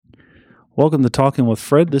Welcome to Talking with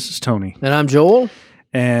Fred. This is Tony. And I'm Joel.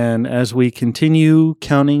 And as we continue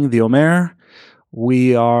counting the Omer,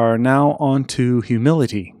 we are now on to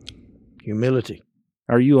humility. Humility.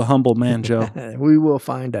 Are you a humble man, Joe? We will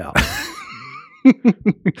find out.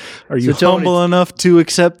 Are you humble enough to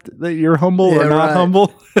accept that you're humble or not right.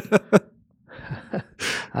 humble?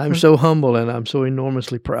 I'm so humble and I'm so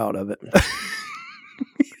enormously proud of it.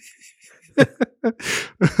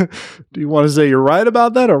 Do you want to say you're right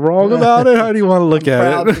about that or wrong about it? How do you want to look at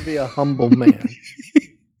it? I'm proud to be a humble man.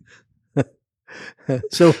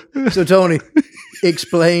 So Tony,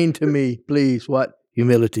 explain to me, please, what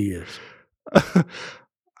humility is.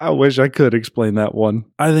 I wish I could explain that one.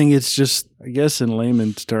 I think it's just, I guess in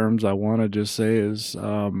layman's terms, I want to just say is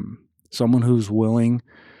someone who's willing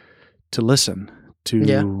to listen,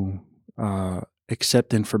 to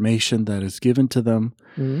accept information that is given to them,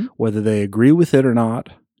 whether they agree with it or not.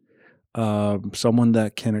 Someone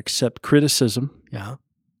that can accept criticism,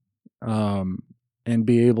 and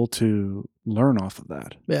be able to learn off of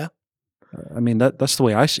that. Yeah, I mean that's the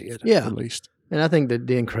way I see it. Yeah, at least. And I think that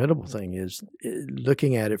the incredible thing is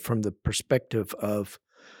looking at it from the perspective of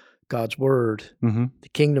God's Word, the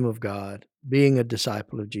kingdom of God, being a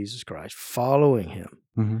disciple of Jesus Christ, following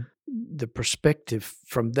Him. The perspective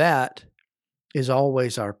from that is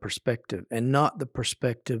always our perspective, and not the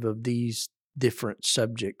perspective of these different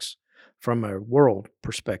subjects from a world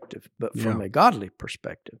perspective, but from a godly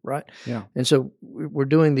perspective, right? Yeah. And so we're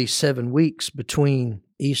doing these 7 weeks between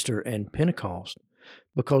Easter and Pentecost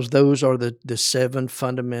because those are the 7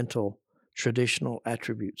 fundamental traditional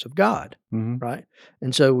attributes of God, right?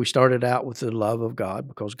 And so we started out with the love of God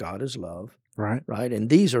because God is love. Right. And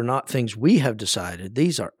these are not things we have decided.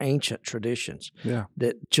 These are ancient traditions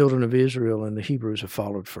that children of Israel and the Hebrews have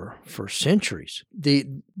followed for centuries.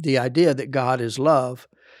 The idea that God is love,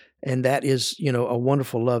 and that is, a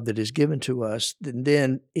wonderful love that is given to us,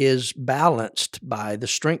 then is balanced by the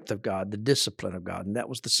strength of God, the discipline of God. And that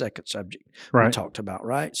was the second subject we talked about,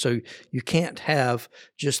 right? So you can't have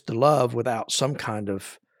just the love without some kind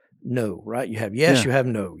of no, right? You have yes, you have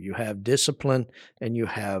no. You have discipline and you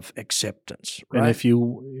have acceptance, right? And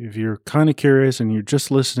if you're kind of curious and you're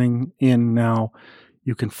just listening in now,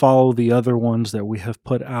 you can follow the other ones that we have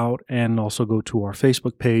put out and also go to our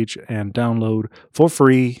Facebook page and download for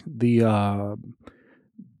free the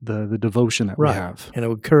devotion that we have. And I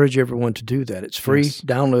would encourage everyone to do that. It's free. Yes.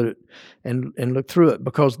 Download it and look through it,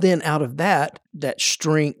 because then out of that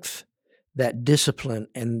strength, that discipline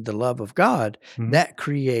and the love of God, that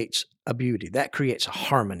creates a beauty, that creates a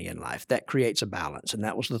harmony in life, that creates a balance. And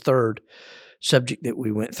that was the third subject that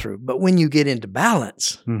we went through. But when you get into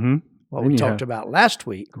balance, what we talked about last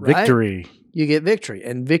week, victory. Right? You get victory.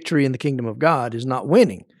 And victory in the kingdom of God is not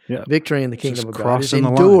winning. Yeah. Victory in the kingdom of God is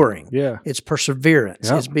enduring. It's perseverance.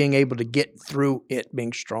 It's being able to get through it,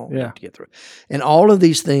 being strong enough to get through it. And all of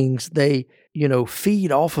these things, they,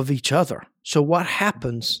 feed off of each other. So what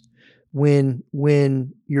happens when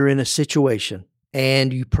you're in a situation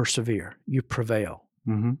and you persevere, you prevail,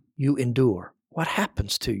 you endure? What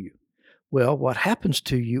happens to you? Well, what happens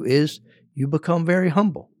to you is you become very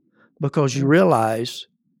humble, because you realize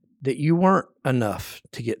that you weren't enough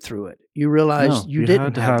to get through it. You realize you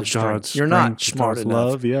didn't have the strength. You're not smart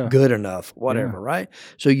enough, good enough, whatever, right?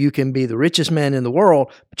 So you can be the richest man in the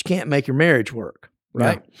world, but you can't make your marriage work,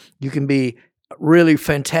 right? You can be really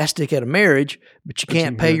fantastic at a marriage, but you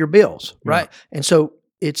can't pay your bills, right? And so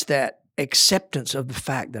it's that acceptance of the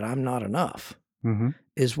fact that I'm not enough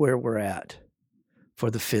is where we're at for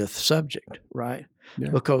the fifth subject, right?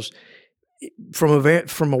 Because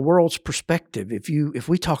from a world's perspective, if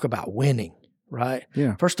we talk about winning, right?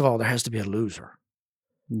 First of all, there has to be a loser.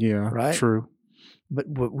 Right? True. But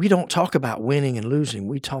we don't talk about winning and losing.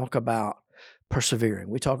 We talk about persevering.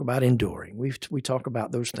 We talk about enduring. We talk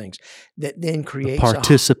about those things that then creates a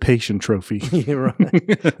participation trophy.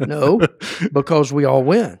 Right. No, because we all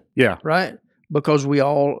win. Yeah. Right? Because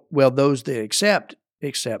those that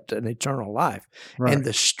accept an eternal life. Right. And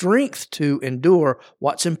the strength to endure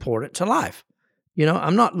what's important to life.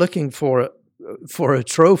 I'm not looking for a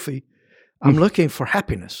trophy. I'm looking for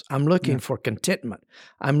happiness. I'm looking for contentment.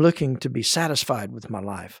 I'm looking to be satisfied with my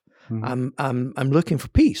life. I'm looking for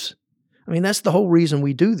peace. I mean, that's the whole reason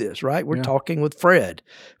we do this, right? We're talking with Fred.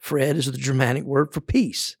 Fred is the Germanic word for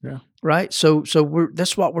peace, right? So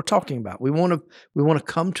that's what we're talking about. We want to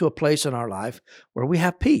come to a place in our life where we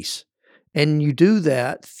have peace, and you do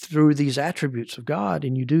that through these attributes of God,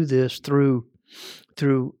 and you do this through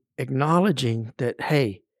acknowledging that,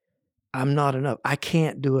 hey, I'm not enough. I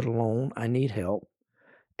can't do it alone. I need help,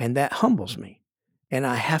 and that humbles me, and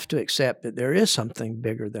I have to accept that there is something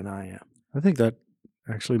bigger than I am. I think that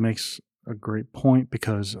actually makes a great point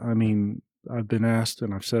because, I mean, I've been asked,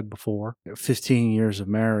 and I've said before, 15 years of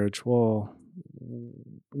marriage, well,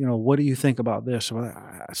 what do you think about this? Well,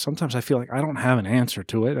 sometimes I feel like I don't have an answer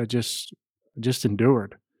to it. I just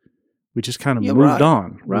endured. We just kind of moved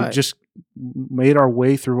on. Right. We just made our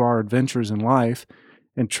way through our adventures in life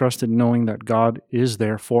and trusted knowing that God is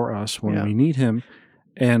there for us when we need him,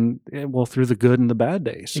 and through the good and the bad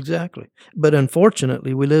days. Exactly. But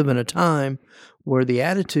unfortunately, we live in a time where the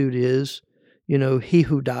attitude is, he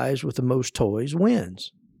who dies with the most toys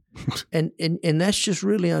wins. and that's just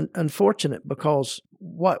really unfortunate, because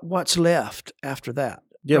what's left after that?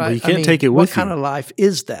 Yeah, right? But you can't take it with you. What kind of life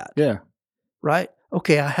is that? Yeah. Right?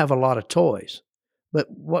 Okay, I have a lot of toys, but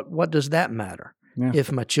what does that matter? Yeah.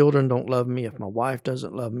 If my children don't love me, if my wife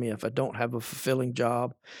doesn't love me, if I don't have a fulfilling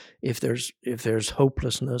job, if there's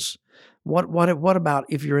hopelessness, what about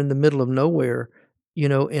if you're in the middle of nowhere,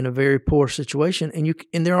 in a very poor situation,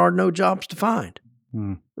 and there are no jobs to find,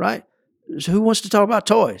 right? So who wants to talk about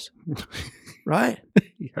toys, right?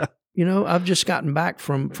 Yeah. I've just gotten back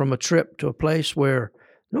from a trip to a place where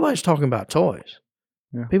nobody's talking about toys.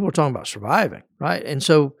 Yeah. People are talking about surviving, right? And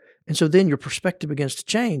so then your perspective begins to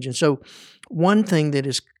change. And so one thing that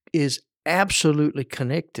is absolutely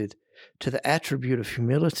connected to the attribute of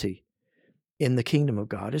humility in the kingdom of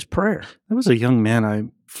God is prayer. There was a young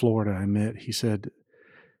man Florida I met. He said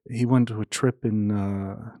he went to a trip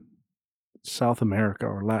in South America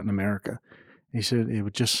or Latin America. He said it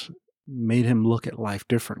would just made him look at life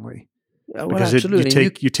differently. Because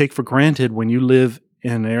you take for granted when you live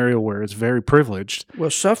in an area where it's very privileged. Well,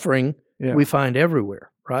 suffering we find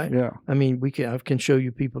everywhere, right? Yeah. I mean, I can show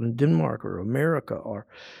you people in Denmark or America or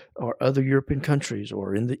other European countries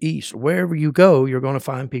or in the East. Wherever you go, you're going to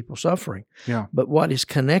find people suffering. Yeah. But what is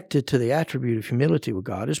connected to the attribute of humility with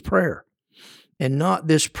God is prayer. And not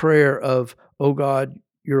this prayer of, oh God,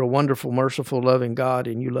 you're a wonderful, merciful, loving God,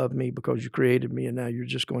 and you love me because you created me, and now you're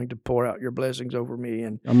just going to pour out your blessings over me.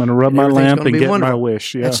 And I'm going to rub my lamp and get my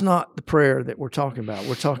wish. Yeah. That's not the prayer that we're talking about.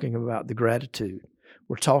 We're talking about the gratitude.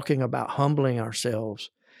 We're talking about humbling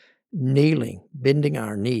ourselves, kneeling, bending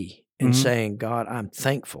our knee, and saying, God, I'm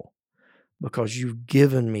thankful because you've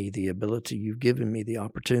given me the ability, you've given me the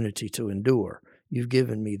opportunity to endure. You've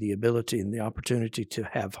given me the ability and the opportunity to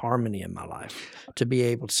have harmony in my life, to be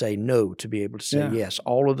able to say no, to be able to say yes.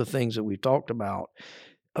 All of the things that we've talked about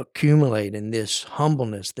accumulate in this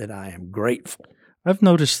humbleness that I am grateful. I've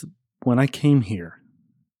noticed when I came here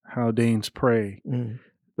how Danes pray,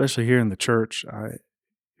 especially here in the church.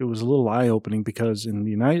 It was a little eye-opening because in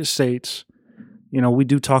the United States, we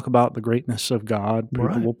do talk about the greatness of God.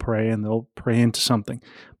 People will pray and they'll pray into something.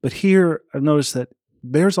 But here I've noticed that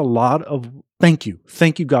there's a lot of thank you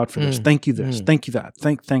God for this, thank you this, thank you that,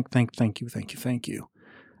 thank you.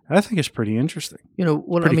 I think it's pretty interesting.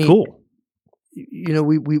 Pretty cool.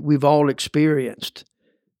 We've all experienced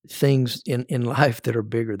things in life that are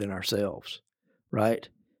bigger than ourselves, right?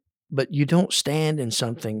 But you don't stand in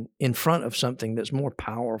front of something that's more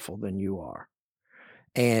powerful than you are,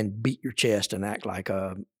 and beat your chest and act like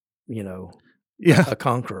a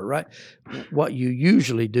conqueror, right? What you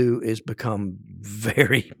usually do is become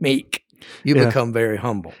very meek. You become very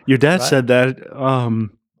humble. Your dad said that.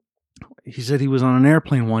 He said he was on an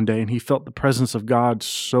airplane one day and he felt the presence of God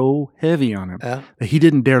so heavy on him that he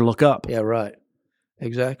didn't dare look up. Yeah, right.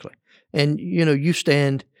 Exactly. And you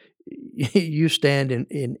stand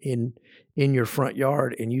in your front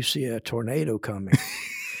yard and you see a tornado coming.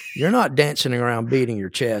 You're not dancing around beating your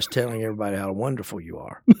chest, telling everybody how wonderful you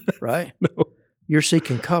are, right? No. You're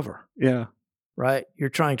seeking cover. Yeah. Right? You're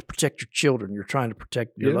trying to protect your children. You're trying to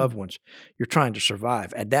protect your loved ones. You're trying to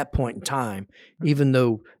survive. At that point in time, even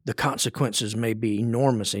though the consequences may be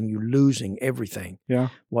enormous and you're losing everything,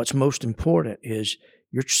 what's most important is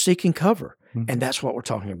you're seeking cover. And that's what we're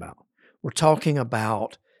talking about. We're talking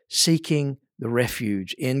about seeking the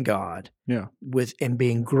refuge in God and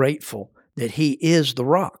being grateful that He is the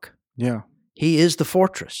rock. Yeah. He is the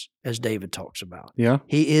fortress, as David talks about. Yeah.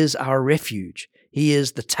 He is our refuge. He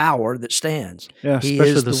is the tower that stands. Yeah,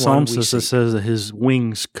 especially the psalmist that says that His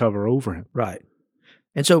wings cover over him. Right.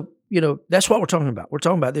 And so, that's what we're talking about. We're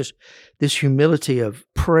talking about this humility of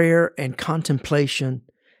prayer and contemplation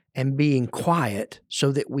and being quiet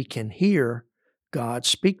so that we can hear God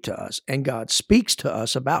speak to us. And God speaks to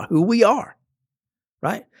us about who we are.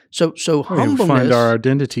 Right? So humbleness. We find our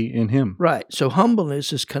identity in Him. Right. So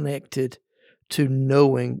humbleness is connected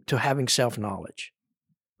to having self-knowledge,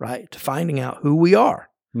 right? To finding out who we are,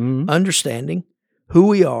 understanding who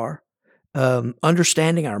we are,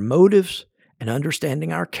 understanding our motives, and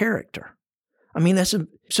understanding our character, I mean,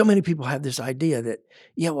 so many people have this idea that,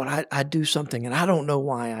 I do something and I don't know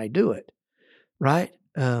why I do it, right?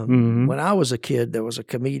 When I was a kid, there was a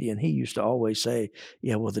comedian. He used to always say,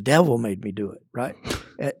 the devil made me do it, right?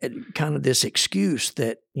 Kind of this excuse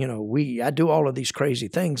that, I do all of these crazy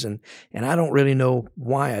things and I don't really know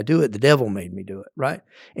why I do it. The devil made me do it, right?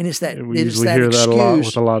 And it's that, we usually hear that a lot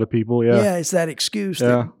with a lot of people. Yeah. Yeah, it's that excuse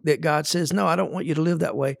that God says, no, I don't want you to live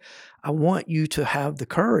that way. I want you to have the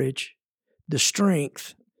courage, the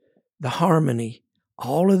strength, the harmony,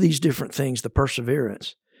 all of these different things, the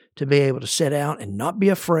perseverance, to be able to sit out and not be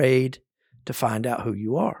afraid to find out who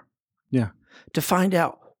you are. Yeah. To find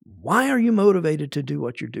out, why are you motivated to do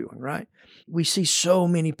what you're doing, right? We see so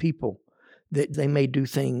many people that they may do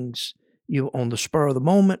things on the spur of the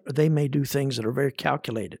moment, or they may do things that are very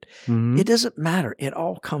calculated. It doesn't matter. It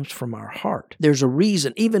all comes from our heart. There's a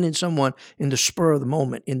reason, even in someone in the spur of the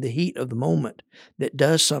moment, in the heat of the moment, that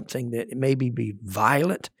does something that maybe be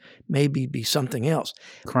violent, maybe be something else.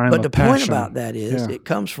 But the point about that is it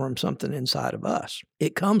comes from something inside of us.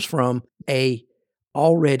 It comes from a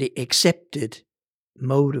already accepted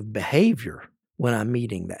mode of behavior when I'm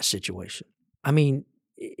meeting that situation. I mean,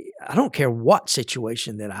 I don't care what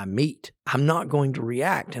situation that I meet, I'm not going to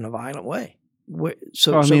react in a violent way.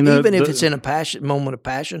 So even if it's in a moment of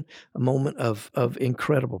passion, a moment of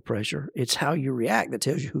incredible pressure, it's how you react that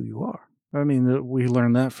tells you who you are. I mean, we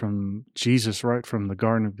learned that from Jesus, right from the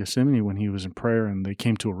Garden of Gethsemane when he was in prayer and they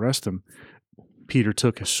came to arrest him. Peter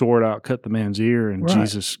took his sword out, cut the man's ear, and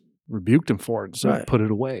Jesus rebuked him for it. So put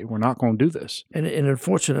it away. We're not going to do this. And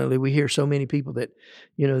unfortunately, we hear so many people that,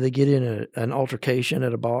 they get in an altercation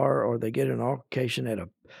at a bar, or they get in an altercation at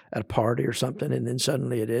a party or something, and then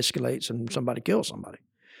suddenly it escalates and somebody kills somebody.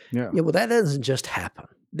 Yeah. Well, that doesn't just happen.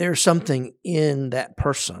 There's something in that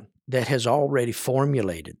person that has already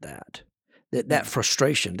formulated that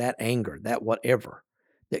frustration, that anger, that whatever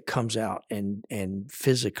that comes out and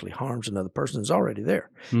physically harms another person is already there.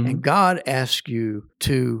 And God asks you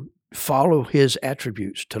to follow his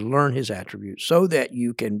attributes, to learn his attributes, so that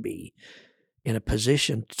you can be in a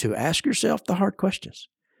position to ask yourself the hard questions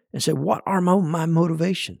and say, what are my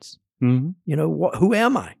motivations? Who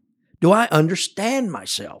am I? Do I understand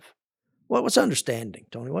myself? What's understanding,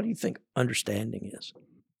 Tony? What do you think understanding is?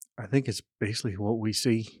 I think it's basically what we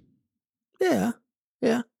see. Yeah.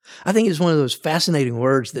 I think it's one of those fascinating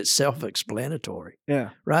words that's self-explanatory. Yeah.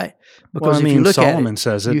 Right? Because if you look Solomon at it,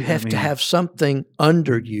 says it. You have to have something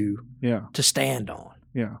under you Yeah. to stand on.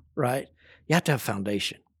 Yeah. Right? You have to have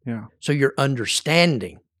foundation. Yeah. So your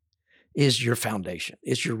understanding is your foundation.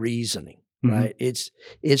 It's your reasoning. Right? It's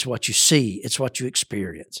what you see. It's what you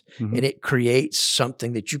experience. And it creates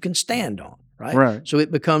something that you can stand on. Right? So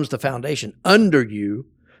it becomes the foundation under you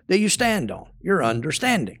that you stand on. Your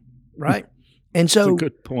understanding. Right? And so, that's a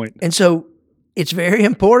good point. And so it's very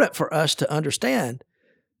important for us to understand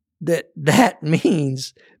that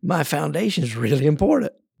means my foundation is really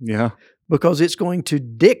important. Yeah. Because it's going to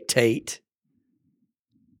dictate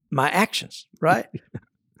my actions, right?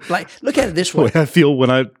 Like, look at it this way. The way I feel when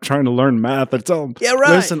I'm trying to learn math, I tell them, yeah,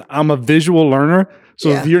 right. Listen, I'm a visual learner.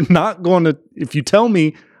 So if you tell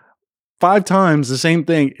me 5 times the same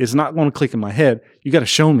thing, it's not going to click in my head. You got to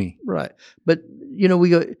show me. Right. But, we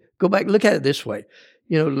go back, look at it this way.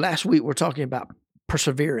 Last week we're talking about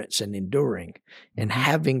perseverance and enduring and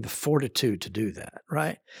having the fortitude to do that,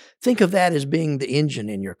 right? Think of that as being the engine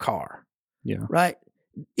in your car. Yeah. Right?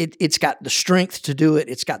 It's got the strength to do it.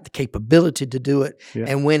 It's got the capability to do it. Yeah.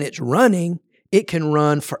 And when it's running, it can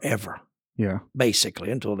run forever. Yeah.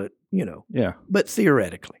 Basically, until it, Yeah. But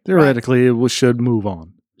theoretically. Theoretically, right? It should move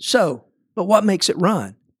on. So, but what makes it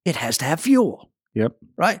run? It has to have fuel. Yep.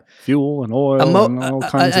 Right? Fuel and oil and all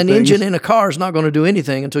kinds of An things. engine in a car is not going to do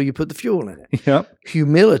anything until you put the fuel in it. Yep.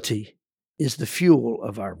 Humility is the fuel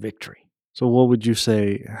of our victory. So what would you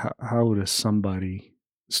say, how does somebody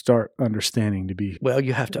start understanding to be Well,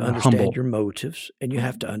 you have to understand humble? Your motives, and you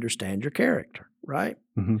have to understand your character, right?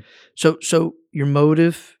 Mm-hmm. So your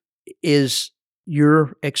motive is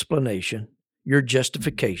your explanation, your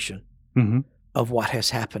justification of what has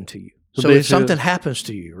happened to you. So if something happens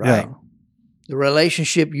to you, right? Yeah. The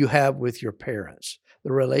relationship you have with your parents,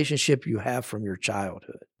 the relationship you have from your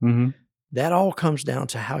childhood, that all comes down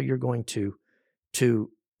to how you're going to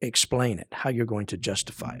explain it, how you're going to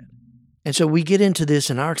justify it. And so we get into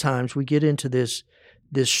this in our times, we get into this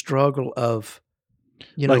struggle of,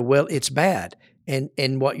 well, it's bad.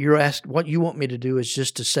 And what what you want me to do is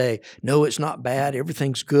just to say, no, it's not bad.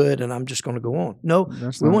 Everything's good. And I'm just going to go on. No,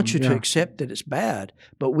 we want you to accept that it's bad,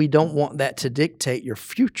 but we don't want that to dictate your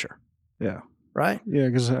future. Yeah. right? Yeah,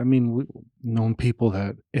 because I mean, we've known people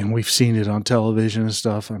that, and we've seen it on television and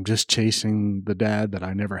stuff. I'm just chasing the dad that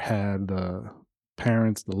I never had, the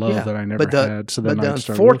parents, the love that I never had. So then the I'd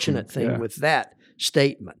start unfortunate looking. thing with that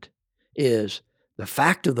statement is the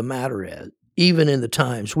fact of the matter is, even in the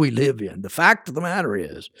times we live in, the fact of the matter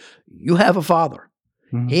is, you have a father.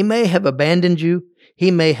 Mm-hmm. He may have abandoned you.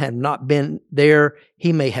 He may have not been there.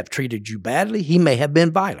 He may have treated you badly. He may have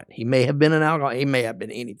been violent. He may have been an alcoholic. He may have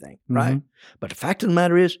been anything, right? But the fact of the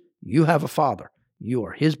matter is, you have a father. You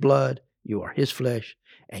are his blood. You are his flesh.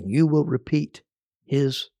 And you will repeat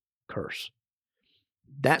his curse.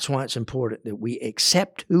 That's why it's important that we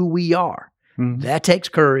accept who we are. Mm-hmm. That takes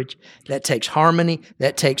courage. That takes harmony.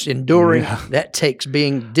 That takes enduring. Yeah. That takes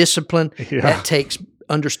being disciplined. Yeah. That takes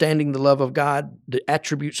understanding the love of God, the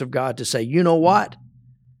attributes of God, to say, you know what?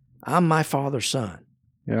 I'm my father's son.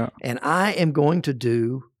 Yeah. And I am going to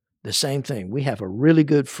do the same thing. We have a really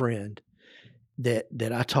good friend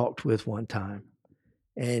that I talked with one time,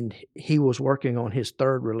 and he was working on his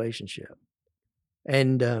third relationship.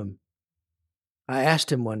 And I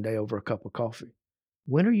asked him one day over a cup of coffee,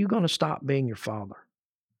 when are you going to stop being your father?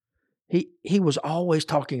 He was always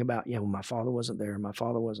talking about, well, my father wasn't there. My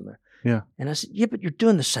father wasn't there. Yeah. And I said, yeah, but you're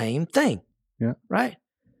doing the same thing. Yeah. Right?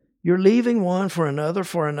 You're leaving one for another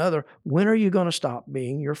for another. When are you going to stop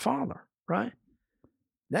being your father? Right?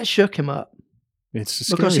 That shook him up. It's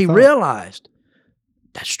because he realized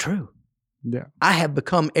that's true. Yeah. I have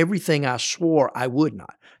become everything I swore I would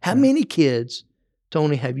not. How many kids,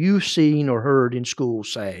 Tony, have you seen or heard in school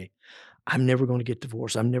say, I'm never going to get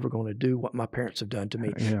divorced. I'm never going to do what my parents have done to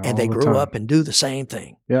me. Yeah, and they grow up and do the same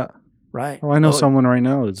thing. Yeah. Right? Well, I know someone right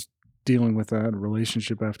now is dealing with that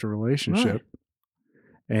relationship after relationship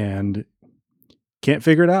and can't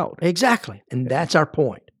figure it out. Exactly. And that's our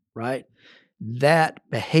point, right? That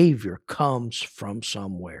behavior comes from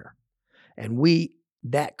somewhere. And we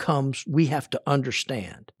have to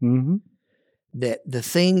understand that the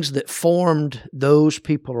things that formed those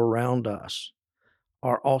people around us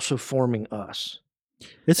are also forming us.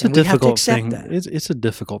 It's a difficult thing. It's a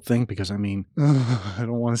difficult thing because, I mean, I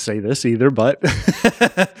don't want to say this either, but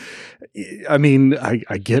I mean,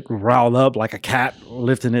 I get riled up like a cat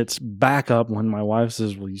lifting its back up when my wife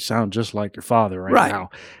says, well, you sound just like your father right now.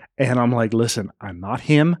 And I'm like, listen, I'm not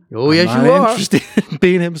him. Oh, yes, you are. Interested in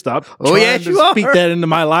being him. Stop trying to speak that into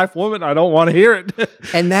my life, woman. I don't want to hear it.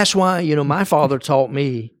 And that's why, my father taught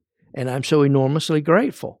me, and I'm so enormously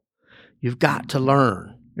grateful. You've got to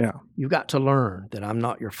learn. Yeah. You've got to learn that I'm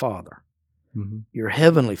not your father. Mm-hmm. Your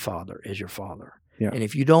heavenly Father is your father. Yeah. And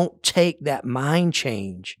if you don't take that mind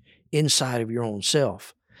change inside of your own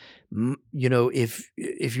self,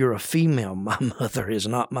 if you're a female, my mother is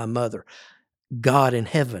not my mother. God in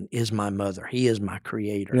heaven is my mother. He is my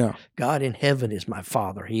creator. Yeah. God in heaven is my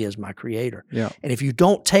father. He is my creator. Yeah. And if you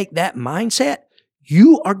don't take that mindset,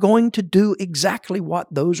 you are going to do exactly what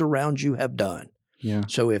those around you have done. Yeah.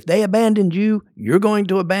 So if they abandoned you, you're going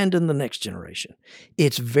to abandon the next generation.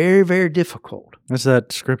 It's very, very difficult. That's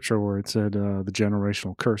that scripture where it said the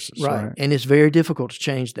generational curses. Right. And it's very difficult to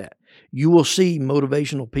change that. You will see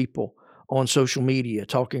motivational people on social media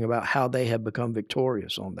talking about how they have become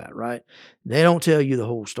victorious on that, right? They don't tell you the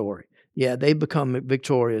whole story. Yeah, they become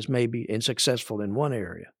victorious maybe and successful in one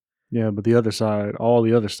area. Yeah, but the other side, all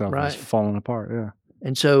the other stuff is falling apart, yeah.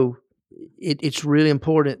 And so it's really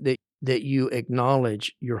important that you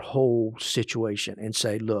acknowledge your whole situation and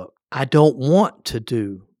say, look, I don't want to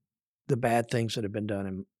do the bad things that have been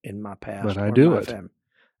done in my past. But I do it.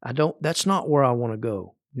 Family. That's not where I want to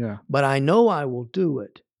go. Yeah. But I know I will do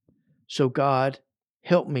it. So God,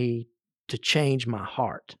 help me to change my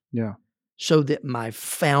heart. Yeah. So that my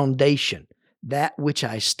foundation, that which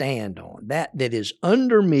I stand on, that is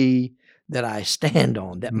under me that I stand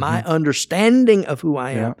on, that my understanding of who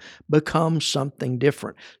I am becomes something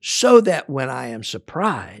different. So that when I am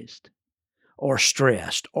surprised or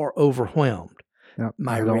stressed or overwhelmed,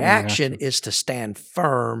 my reaction is to stand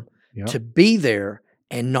firm, to be there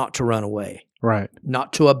and not to run away. Right.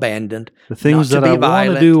 Not to abandon. The things that I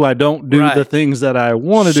want to do, I don't do the things that I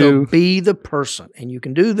want to do. So be the person. And you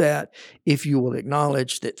can do that if you will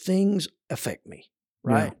acknowledge that things affect me,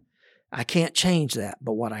 right? Yeah. I can't change that,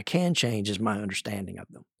 but what I can change is my understanding of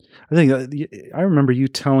them. I think I remember you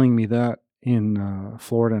telling me that in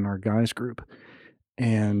Florida in our guys group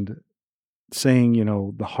and saying,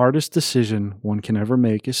 the hardest decision one can ever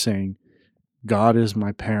make is saying, God is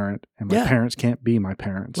my parent and my parents can't be my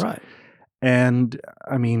parents. Right. And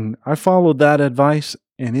I mean, I followed that advice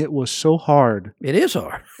and it was so hard. It is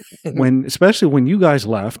hard. Especially when you guys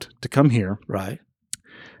left to come here. Right.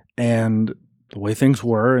 And the way things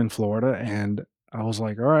were in Florida. And I was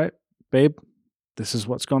like, all right, babe, this is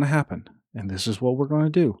what's going to happen, and this is what we're going to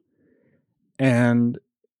do. And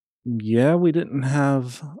yeah, we didn't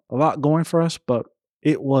have a lot going for us, but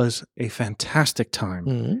it was a fantastic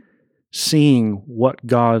time seeing what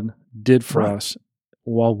God did for us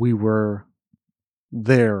while we were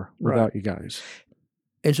there without you guys.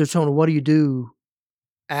 And so, Tony, what do you do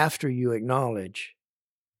after you acknowledge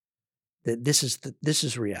that this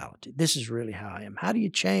is reality? This is really how I am. How do you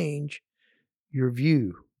change your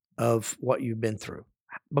view of what you've been through?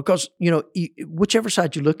 Because, whichever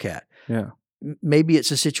side you look at, maybe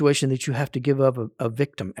it's a situation that you have to give up a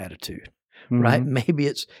victim attitude, right? Maybe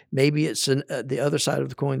it's the other side of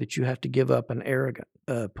the coin that you have to give up an arrogant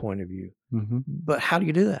point of view. But how do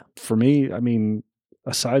you do that? For me, I mean,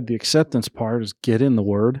 aside the acceptance part, is get in the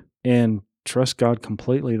Word and trust God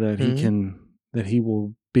completely that He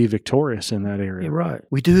will be victorious in that area. Yeah, right.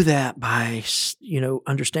 We do that by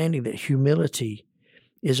understanding that humility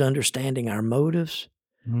is understanding our motives,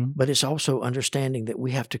 but it's also understanding that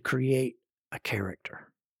we have to create a character.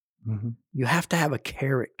 You have to have a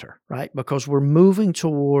character, right? Because we're moving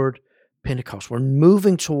toward Pentecost. We're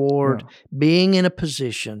moving toward being in a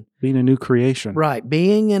position. Being a new creation. Right.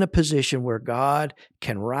 Being in a position where God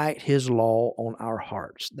can write His law on our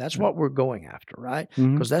hearts. That's what we're going after, right?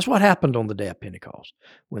 Because that's what happened on the day of Pentecost.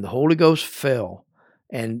 When the Holy Ghost fell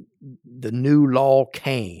and the new law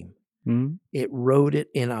came, it wrote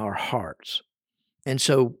it in our hearts. And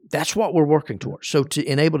so that's what we're working towards. So to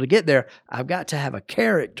enable to get there, I've got to have a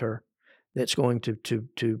character that's going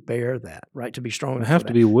to bear that, right? To be strong enough. I have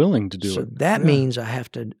to be willing to do it. So that means I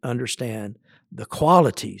have to understand the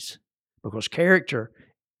qualities, because character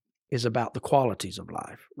is about the qualities of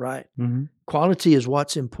life, right? Quality is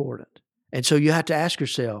what's important. And so you have to ask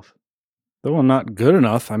yourself, though I'm not good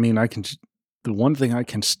enough, I mean, the one thing I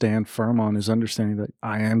can stand firm on is understanding that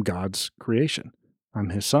I am God's creation.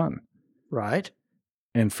 I'm His son. Right.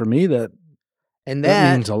 And for me, that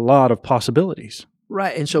means a lot of possibilities.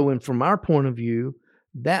 Right. And so from our point of view,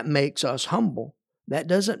 that makes us humble. That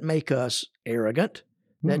doesn't make us arrogant.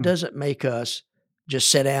 That doesn't make us just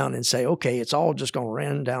sit down and say, okay, it's all just going to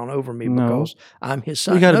run down over me because I'm His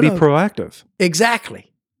son. You got to be proactive.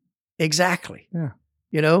 Exactly. Yeah.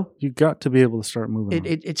 You got to be able to start moving.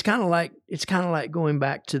 It's kind of like going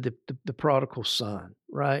back to the prodigal son,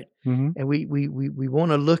 right? And we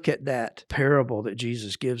want to look at that parable that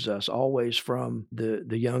Jesus gives us always from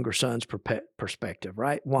the younger son's perspective,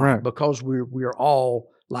 right? Why? Right. Because we're all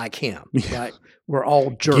like him, right? We're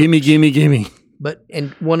all jerks. Gimme. And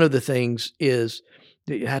one of the things is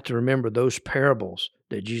that you have to remember those parables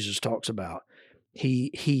that Jesus talks about.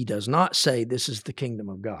 He does not say this is the kingdom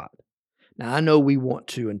of God. Now, I know we want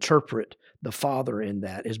to interpret the Father in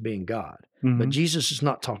that as being God, but Jesus is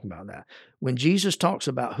not talking about that. When Jesus talks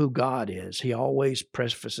about who God is, He always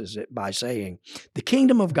prefaces it by saying, the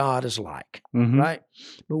kingdom of God is like, right?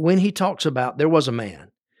 But when He talks about there was a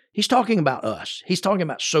man, He's talking about us. He's talking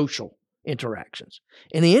about social interactions.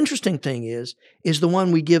 And the interesting thing is the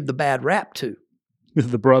one we give the bad rap to.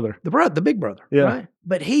 The brother. The big brother, right?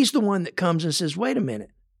 But he's the one that comes and says, wait a minute.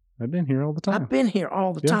 I've been here all the time. I've been here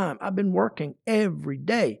all the time. I've been working every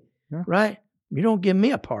day, right? You don't give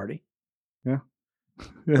me a party. Yeah,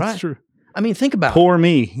 that's true. I mean, think about it. Poor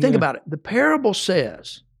me. Think about it. The parable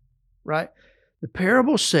says, right? The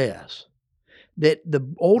parable says that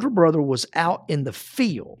the older brother was out in the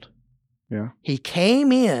field. Yeah. He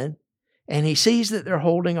came in and he sees that they're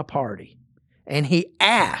holding a party and he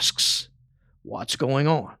asks, what's going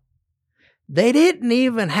on? They didn't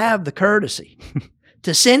even have the courtesy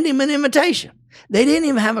to send him an invitation. They didn't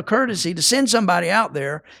even have a courtesy to send somebody out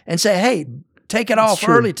there and say, hey, take it off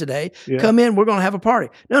early today. Yeah. Come in, we're going to have a party.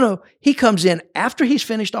 No. He comes in after he's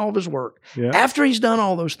finished all of his work, after he's done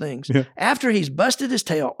all those things, after he's busted his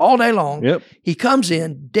tail all day long. He comes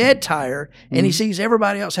in dead tired and he sees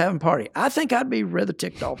everybody else having a party. I think I'd be rather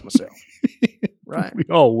ticked off myself. Right? We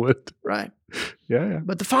all would. Right. Yeah.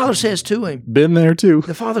 But the Father says to him. Been there too.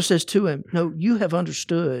 The Father says to him, no, you have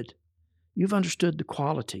understood. You've understood the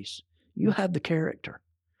qualities. You have the character.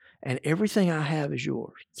 And everything I have is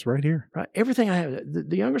yours. It's right here. Right? Everything I have.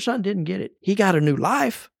 The younger son didn't get it. He got a new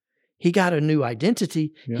life. He got a new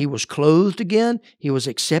identity. Yeah. He was clothed again. He was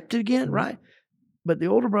accepted again, right? But the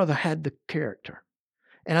older brother had the character.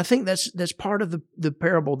 And I think that's part of the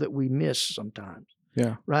parable that we miss sometimes.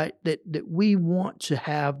 Yeah. Right? That we want to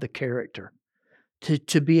have the character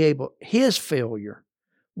to be able. His failure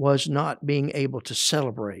was not being able to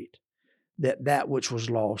celebrate that which was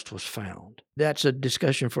lost was found. That's a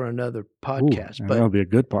discussion for another podcast. But that'll be a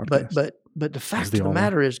good podcast. But the fact of the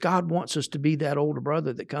matter is, God wants us to be that older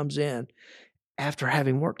brother that comes in after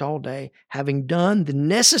having worked all day, having done the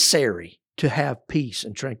necessary to have peace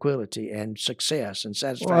and tranquility and success and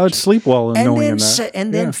satisfaction. Well, I'd sleep well in knowing that.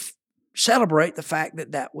 And then celebrate the fact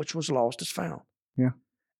that that which was lost is found. Yeah.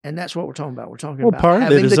 And that's what we're talking about. We're talking about part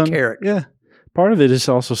having of it is the character. Yeah. Part of it is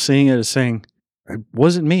also seeing it as saying, it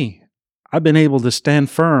wasn't me. I've been able to stand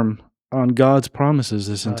firm on God's promises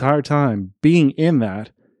this entire time, being in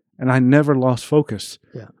that, and I never lost focus.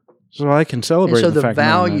 Yeah. So I can celebrate the fact that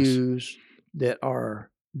values that are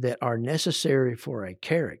necessary for a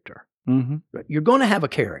character. Mm-hmm. You're going to have a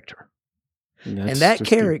character. And that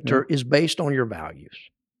character is based on your values.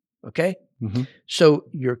 Okay? Mm-hmm. So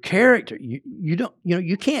your character,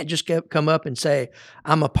 you can't just come up and say,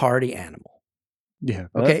 I'm a party animal. Yeah.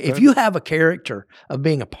 Okay. If you have a character of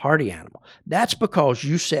being a party animal, that's because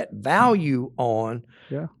you set value on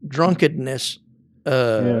drunkenness,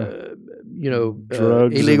 drugs,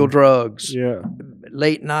 illegal drugs,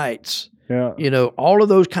 late nights, all of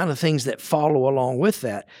those kind of things that follow along with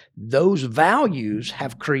that. Those values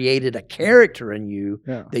have created a character in you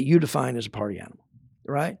that you define as a party animal.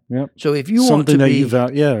 Right? Yep. So if you something want to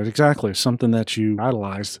that be... exactly. Something that you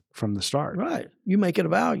idolized from the start. Right. You make it a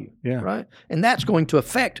value. Yeah. Right? And that's going to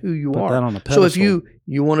affect who you Put are. That on a pedestal. So if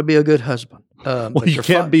you want to be a good husband. Well, you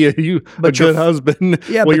can't be a good husband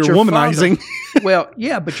while you're womanizing.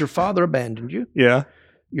 But your father abandoned you. Yeah.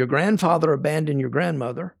 Your grandfather abandoned your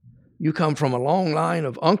grandmother. You come from a long line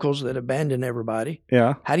of uncles that abandon everybody.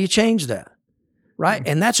 Yeah. How do you change that? Right?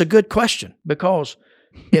 And that's a good question, because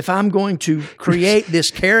if I'm going to create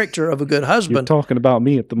this character of a good husband, you're talking about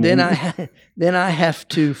me at the moment. Then I have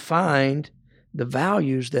to find the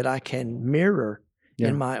values that I can mirror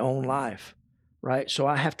in my own life, right? So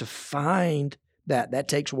I have to find that. That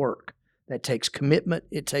takes work. That takes commitment.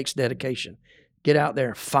 It takes dedication. Get out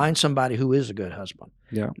there, find somebody who is a good husband.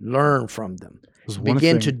 Yeah. Learn from them.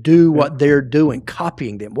 Begin to do what they're doing,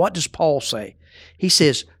 copying them. What does Paul say? He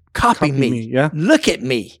says, copy me. Yeah. Look at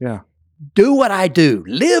me. Yeah. Do what I do.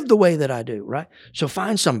 Live the way that I do, right? So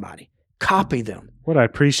find somebody. Copy them. What I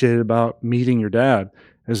appreciated about meeting your dad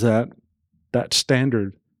is that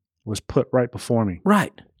standard was put right before me.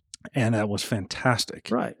 Right. And that was fantastic.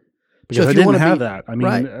 Right. Because I didn't have that. I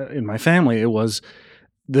mean, in my family, it was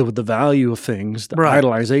the value of things. The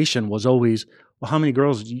idolization was always, well, how many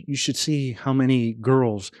girls? You should see how many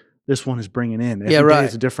girls this one is bringing in. Every day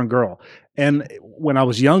is a different girl. And when I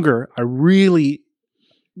was younger, I really...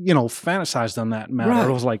 fantasized on that matter. I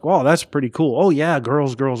was like, wow, that's pretty cool. Oh yeah,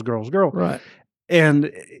 girls. Right.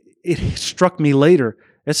 And it struck me later,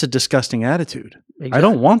 it's a disgusting attitude. Exactly. I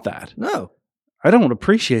don't want that. No. I don't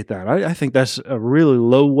appreciate that. I think that's a really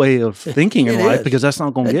low way of thinking in life, because that's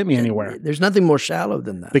not going to get me anywhere. There's nothing more shallow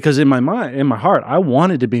than that. Because in my mind, in my heart, I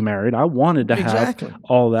wanted to be married. I wanted to have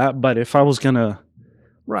all that. But if I was going to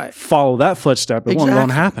follow that footstep, it wasn't going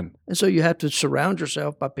to happen. And so you have to surround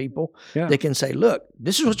yourself by people that can say, look,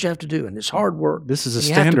 this is what you have to do, and it's hard work. This is a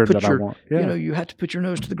standard that I want. Yeah. You have to put your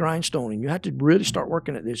nose to the grindstone, and you have to really start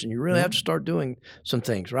working at this, and you really have to start doing some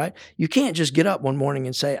things, right? You can't just get up one morning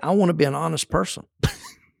and say, I want to be an honest person.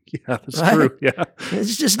 Yeah, that's true. Yeah. It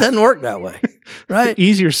just doesn't work that way, right?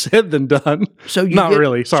 Easier said than done. So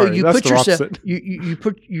really. Sorry, so you that's put the yourself, opposite.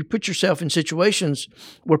 You put yourself in situations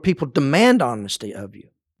where people demand honesty of you.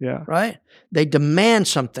 Yeah. Right? They demand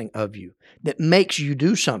something of you that makes you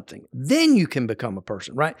do something. Then you can become a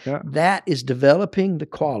person, right? Yeah. That is developing the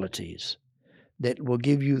qualities that will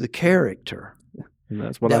give you the character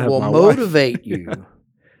that will motivate you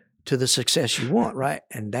to the success you want, right?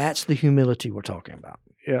 And that's the humility we're talking about.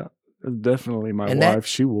 Yeah. Definitely my wife,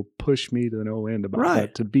 she will push me to no end about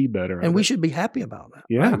that to be better. And we should be happy about that.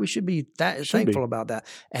 Yeah. Right? We should be thankful about that.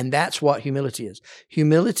 And that's what humility is.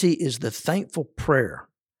 Humility is the thankful prayer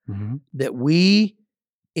that we,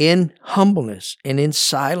 in humbleness and in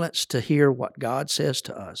silence, to hear what God says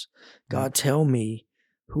to us. God, tell me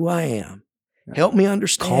who I am. Help me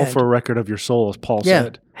understand. Call for a record of your soul, as Paul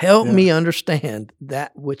said. Help me understand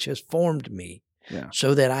that which has formed me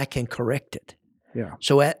so that I can correct it. Yeah.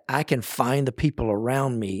 So I can find the people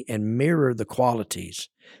around me and mirror the qualities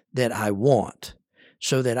that I want,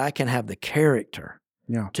 so that I can have the character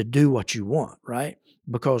to do what you want, right?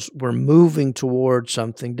 Because we're moving towards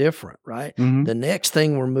something different, right? Mm-hmm. The next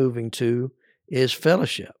thing we're moving to is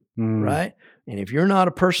fellowship, right? And if you're not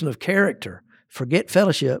a person of character, forget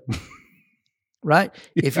fellowship, right?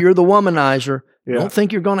 Yeah. If you're the womanizer, don't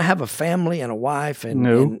think you're going to have a family and a wife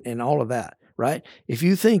and all of that, right? If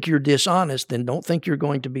you think you're dishonest, then don't think you're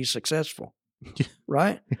going to be successful,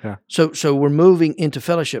 right? Yeah. So we're moving into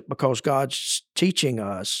fellowship because God's teaching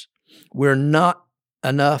us we're not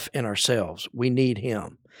enough in ourselves. We need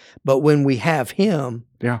Him. But when we have Him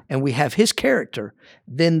and we have His character,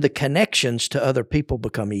 then the connections to other people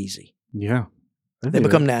become easy. Yeah. They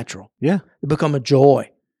become natural. Yeah. They become a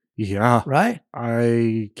joy. Yeah. Right?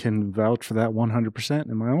 I can vouch for that 100%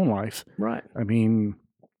 in my own life. Right. I mean,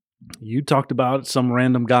 you talked about some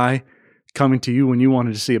random guy coming to you when you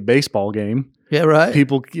wanted to see a baseball game. Yeah, right.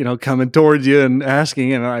 People, coming towards you and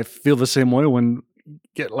asking, and I feel the same way when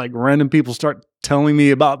get like random people start telling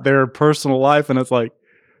me about their personal life, and it's like,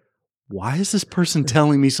 why is this person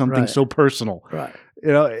telling me something so personal? Right.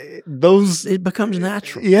 It becomes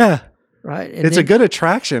natural. Yeah. Right. And it's a good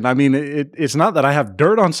attraction. I mean, it's not that I have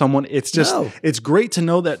dirt on someone. It's just, it's great to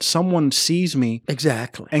know that someone sees me.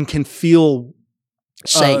 Exactly. And can feel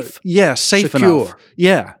safe. Safe secure enough.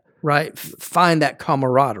 Yeah. Right. Find that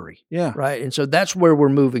camaraderie. Yeah. Right. And so that's where we're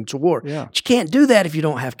moving toward. Yeah. But you can't do that if you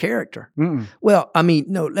don't have character. Mm-mm. Well, I mean,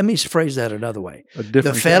 no, let me phrase that another way.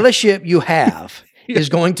 The fellowship you have is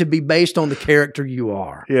going to be based on the character you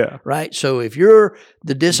are. Yeah. Right. So if you're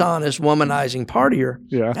the dishonest, womanizing partier,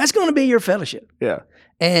 that's going to be your fellowship. Yeah.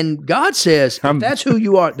 And God says, if that's who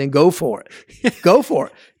you are, then go for it. Go for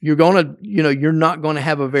it. You're going to, you're not going to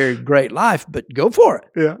have a very great life, but go for it.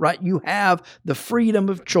 Yeah. Right? You have the freedom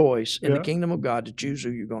of choice in the kingdom of God to choose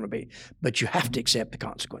who you're going to be, but you have to accept the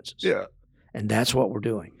consequences. Yeah. And that's what we're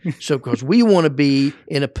doing. So, because we want to be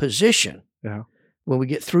in a position when we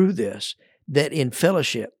get through this, that in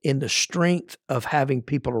fellowship, in the strength of having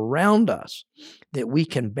people around us, that we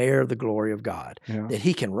can bear the glory of God, that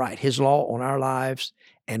He can write His law on our lives,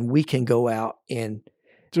 and we can go out in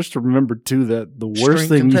just to remember too that the worst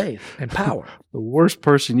thing and faith and power, the worst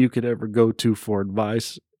person you could ever go to for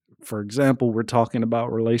advice, for example, we're talking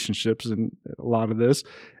about relationships, and a lot of this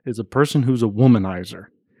is a person who's a womanizer.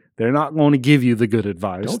 They're not going to give you the good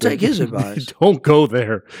advice. Don't take his advice. Don't go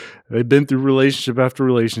there. They've been through relationship after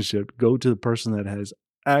relationship. Go to the person that has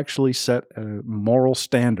actually set a moral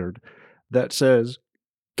standard that says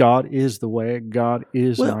God is the way, God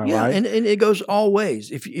is my life. And it goes all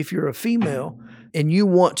ways. If you're a female and you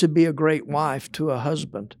want to be a great wife to a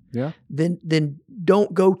husband, then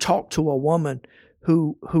don't go talk to a woman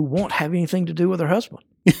who won't have anything to do with her husband.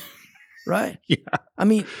 Right? Yeah. I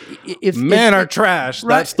mean, if men are trash,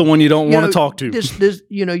 that's the one you don't want to talk to.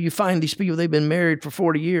 You find these people, they've been married for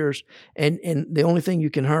 40 years, and the only thing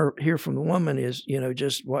you can hear from the woman is,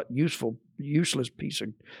 just what useless piece of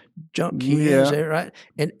junk he is, right?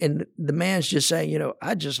 And the man's just saying,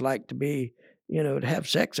 I just like to be, to have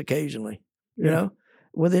sex occasionally, you know?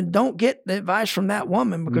 Well, then don't get the advice from that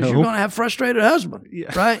woman, because you're going to have a frustrated husband,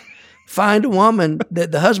 right? Find a woman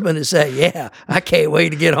that the husband is saying, I can't wait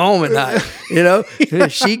to get home at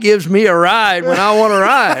night. She gives me a ride when I want to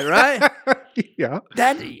ride, right? Yeah.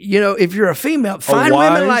 That, if you're a female, find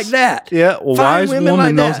women like that. Yeah, a wise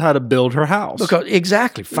woman knows how to build her house.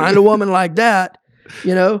 Exactly. Find a woman like that,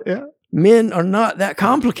 Men are not that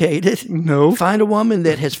complicated. No. Find a woman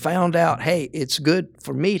that has found out, hey, it's good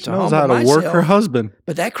for me to humble myself. Knows how to work her husband.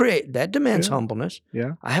 But that demands humbleness.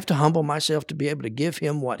 Yeah. I have to humble myself to be able to give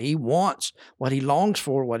him what he wants, what he longs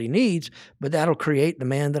for, what he needs, but that'll create the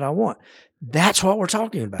man that I want. That's what we're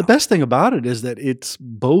talking about. The best thing about it is that it's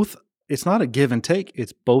both, it's not a give and take,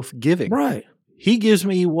 it's both giving. Right. She gives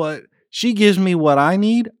me what I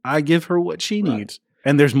need, I give her what she needs.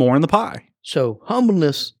 And there's more in the pie. So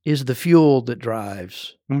humbleness is the fuel that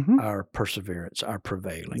drives our perseverance, our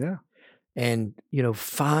prevailing. Yeah. And,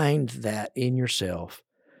 find that in yourself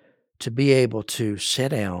to be able to sit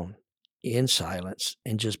down in silence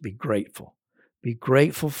and just be grateful. Be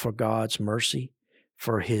grateful for God's mercy,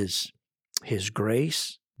 for His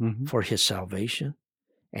grace, for His salvation,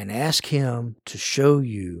 and ask Him to show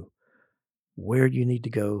you where you need to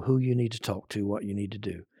go, who you need to talk to, what you need to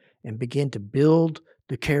do, and begin to build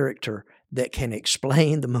the character that can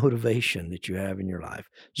explain the motivation that you have in your life,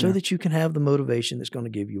 so that you can have the motivation that's going to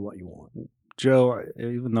give you what you want. Joe,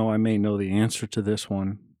 even though I may know the answer to this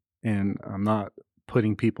one, and I'm not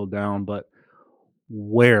putting people down, but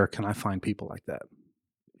where can I find people like that?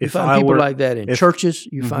 You find people like that in churches.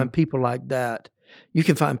 You find people like that. You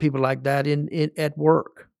can find people like that at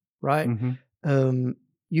work, right?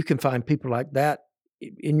 You can find people like that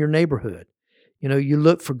in your neighborhood. You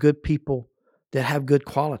look for good people that have good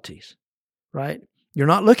qualities, right? You're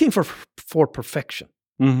not looking for perfection,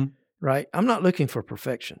 right? I'm not looking for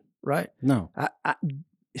perfection, right? No. I'm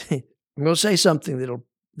going to say something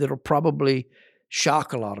that'll probably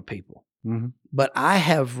shock a lot of people, but I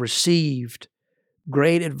have received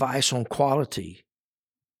great advice on quality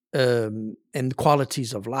and the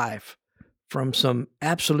qualities of life from some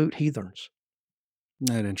absolute heathens.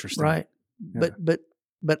 Isn't that interesting? Right? Yeah.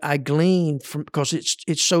 But I glean from, because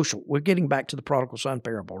it's social. We're getting back to the prodigal son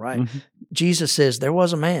parable, right? Jesus says there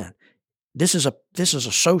was a man. This is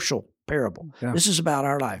a social parable. Yeah. This is about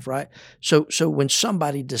our life, right? So when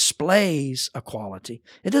somebody displays a quality,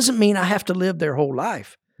 it doesn't mean I have to live their whole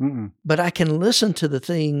life. But I can listen to the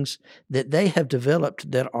things that they have developed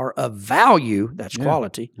that are of value, that's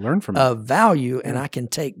quality, learn from of value, and I can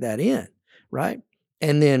take that in, right?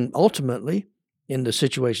 And then ultimately, in the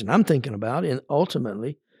situation I'm thinking about,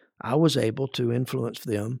 I was able to influence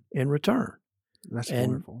them in return. That's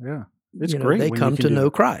wonderful, yeah. It's great. They come to know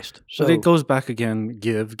Christ. So it goes back again,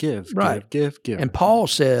 give, right. give. And Paul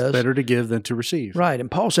says, it's better to give than to receive. Right. And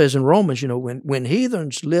Paul says in Romans, when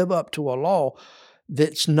heathens live up to a law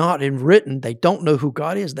that's not written, they don't know who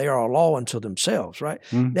God is. They are a law unto themselves, right?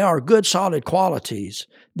 Mm-hmm. There are good, solid qualities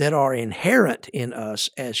that are inherent in us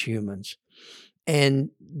as humans.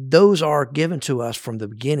 And those are given to us from the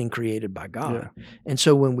beginning, created by God. Yeah. And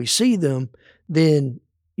so when we see them, then,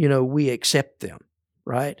 we accept them,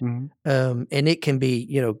 right? Mm-hmm. And it can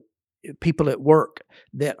be, people at work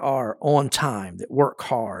that are on time, that work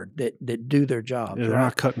hard, that do their jobs. Yeah, they're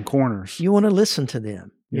not cutting corners. You want to listen to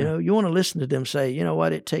them. You want to listen to them say, you know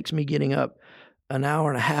what, it takes me getting up an hour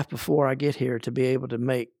and a half before I get here to be able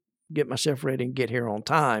to get myself ready and get here on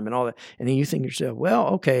time and all that. And then you think to yourself, well,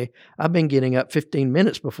 okay, I've been getting up 15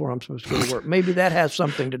 minutes before I'm supposed to go to work. Maybe that has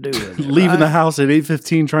something to do with it. Leaving the house at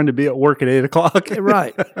 8:15, trying to be at work at 8 o'clock.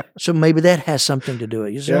 Right. So maybe that has something to do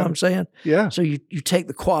with it. You see what I'm saying? Yeah. So you take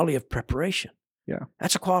the quality of preparation. Yeah.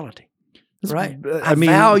 That's a quality. Right. I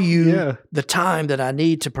value the time that I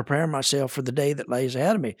need to prepare myself for the day that lays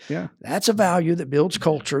ahead of me. Yeah. That's a value that builds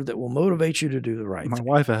culture that will motivate you to do the right thing. My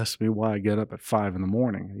wife asked me why I get up at 5 in the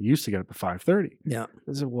morning. I used to get up at 5:30. Yeah.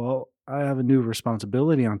 I said, well, I have a new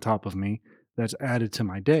responsibility on top of me that's added to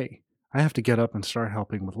my day. I have to get up and start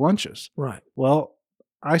helping with lunches. Right. Well,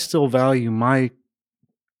 I still value my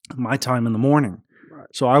time in the morning. Right.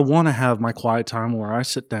 So I want to have my quiet time where I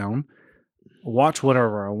sit down, watch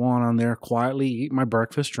whatever I want on there quietly, eat my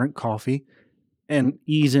breakfast, drink coffee, and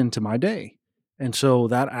ease into my day. And so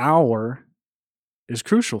that hour is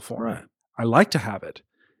crucial for me. I like to have it.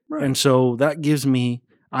 Right. And so that gives me,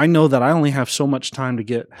 I know that I only have so much time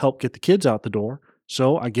to help get the kids out the door.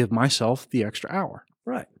 So I give myself the extra hour.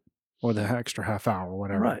 Right. Or the extra half hour, or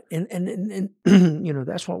whatever. Right. And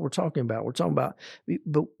that's what we're talking about. We're talking about,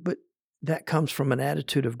 but that comes from an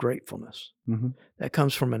attitude of gratefulness. Mm-hmm. That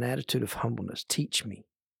comes from an attitude of humbleness. Teach me.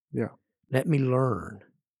 Yeah. Let me learn.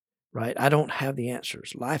 Right? I don't have the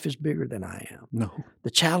answers. Life is bigger than I am. No.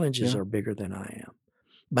 The challenges are bigger than I am.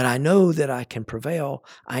 But I know that I can prevail.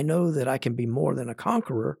 I know that I can be more than a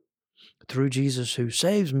conqueror through Jesus who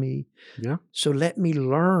saves me. Yeah. So let me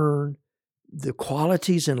learn the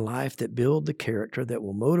qualities in life that build the character that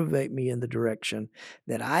will motivate me in the direction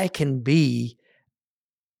that I can be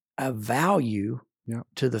a value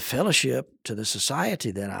to the fellowship, to the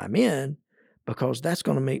society that I'm in, because that's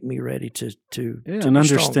going to make me ready to and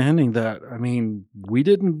understanding that, I mean, we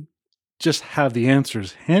didn't just have the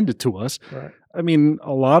answers handed to us. Right. I mean,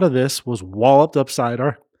 a lot of this was walloped upside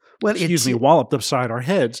our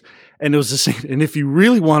heads, and it was the same. And if you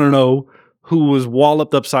really want to know who was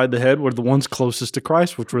walloped upside the head, were the ones closest to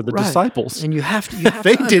Christ, which were the disciples. And you have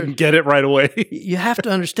they didn't get it right away. You have to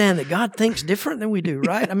understand that God thinks different than we do,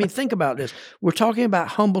 right? I mean, think about this. We're talking about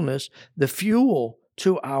humbleness, the fuel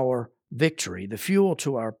to our victory, the fuel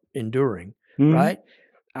to our enduring, right?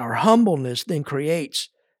 Our humbleness then creates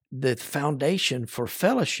the foundation for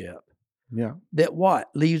fellowship. Yeah. That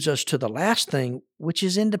leads us to the last thing, which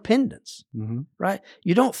is independence, right?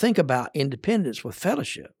 You don't think about independence with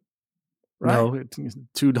fellowship. Right? No,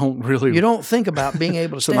 two don't really. You don't think about being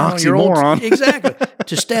able to stand on your own. Exactly.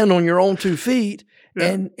 To stand on your own 2 feet,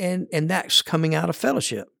 and that's coming out of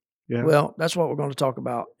fellowship. Yeah. Well, that's what we're going to talk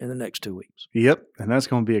about in the next 2 weeks. Yep, and that's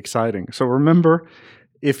going to be exciting. So remember,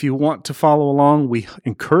 if you want to follow along, we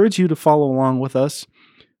encourage you to follow along with us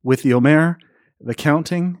with the Omer, the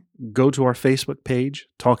counting. Go to our Facebook page,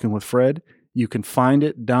 Talking with Fred. You can find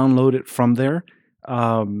it, download it from there.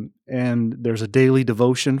 And there's a daily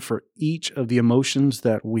devotion for each of the emotions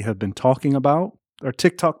that we have been talking about. Our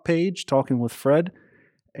TikTok page, Talking with Fred.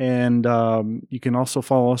 And you can also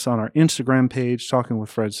follow us on our Instagram page, Talking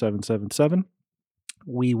with Fred 777.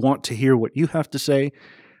 We want to hear what you have to say,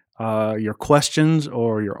 your questions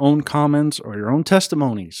or your own comments or your own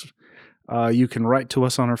testimonies. You can write to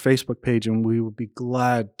us on our Facebook page, and we will be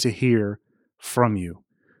glad to hear from you.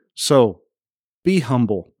 So be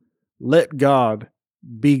humble. Let God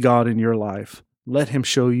be God in your life. Let him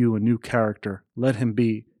show you a new character. Let him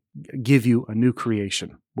give you a new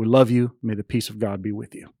creation. We love you. May the peace of God be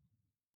with you.